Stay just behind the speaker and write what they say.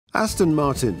Aston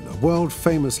Martin, a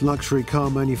world-famous luxury car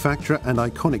manufacturer and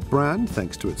iconic brand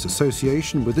thanks to its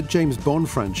association with the James Bond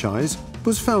franchise,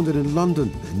 was founded in London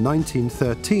in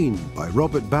 1913 by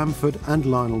Robert Bamford and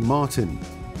Lionel Martin.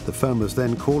 The firm was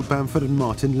then called Bamford &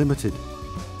 Martin Limited.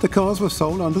 The cars were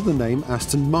sold under the name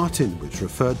Aston Martin, which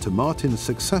referred to Martin's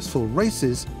successful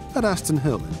races at Aston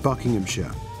Hill in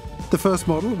Buckinghamshire. The first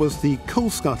model was the Coal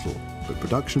Scuttle, but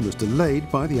production was delayed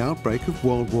by the outbreak of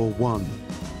World War I.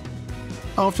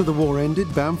 After the war ended,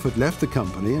 Bamford left the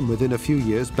company, and within a few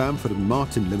years Bamford &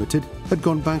 Martin Limited had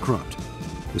gone bankrupt.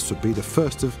 This would be the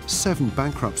first of 7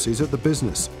 bankruptcies at the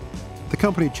business. The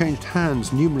company changed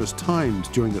hands numerous times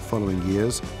during the following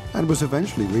years and was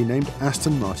eventually renamed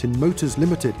Aston Martin Motors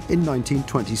Limited in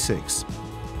 1926.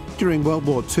 During World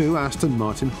War II, Aston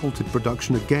Martin halted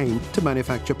production again to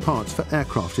manufacture parts for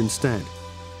aircraft instead.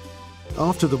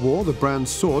 After the war, the brand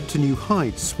soared to new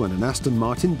heights when an Aston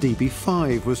Martin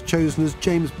DB5 was chosen as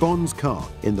James Bond's car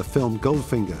in the film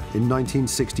Goldfinger in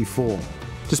 1964.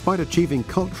 Despite achieving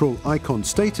cultural icon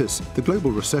status, the global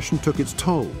recession took its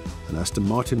toll, and Aston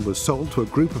Martin was sold to a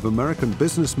group of American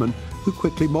businessmen who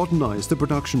quickly modernized the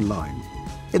production line.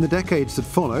 In the decades that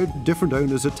followed, different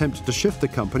owners attempted to shift the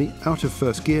company out of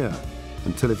first gear,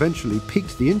 until eventually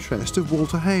piqued the interest of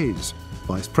Walter Hayes,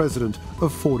 Vice President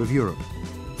of Ford of Europe.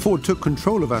 Ford took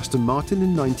control of Aston Martin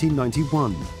in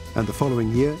 1991, and the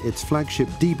following year its flagship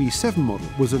DB7 model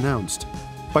was announced.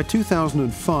 By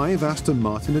 2005, Aston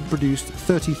Martin had produced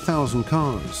 30,000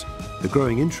 cars. The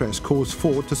growing interest caused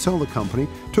Ford to sell the company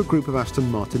to a group of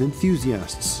Aston Martin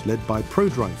enthusiasts, led by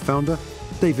ProDrive founder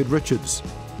David Richards.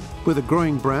 With a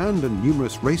growing brand and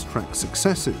numerous racetrack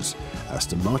successes,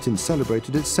 Aston Martin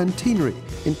celebrated its centenary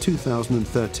in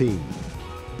 2013.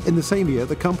 In the same year,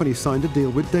 the company signed a deal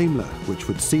with Daimler, which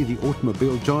would see the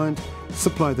automobile giant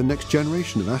supply the next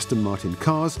generation of Aston Martin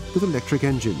cars with electric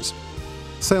engines.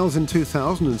 Sales in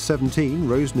 2017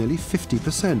 rose nearly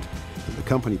 50%, and the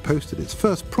company posted its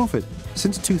first profit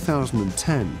since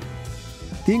 2010.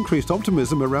 The increased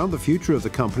optimism around the future of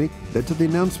the company led to the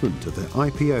announcement of their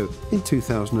IPO in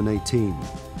 2018.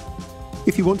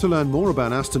 If you want to learn more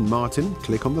about Aston Martin,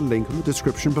 click on the link in the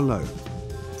description below.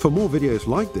 For more videos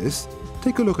like this,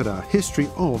 take a look at our History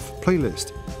of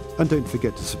playlist, and don't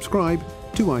forget to subscribe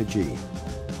to IG.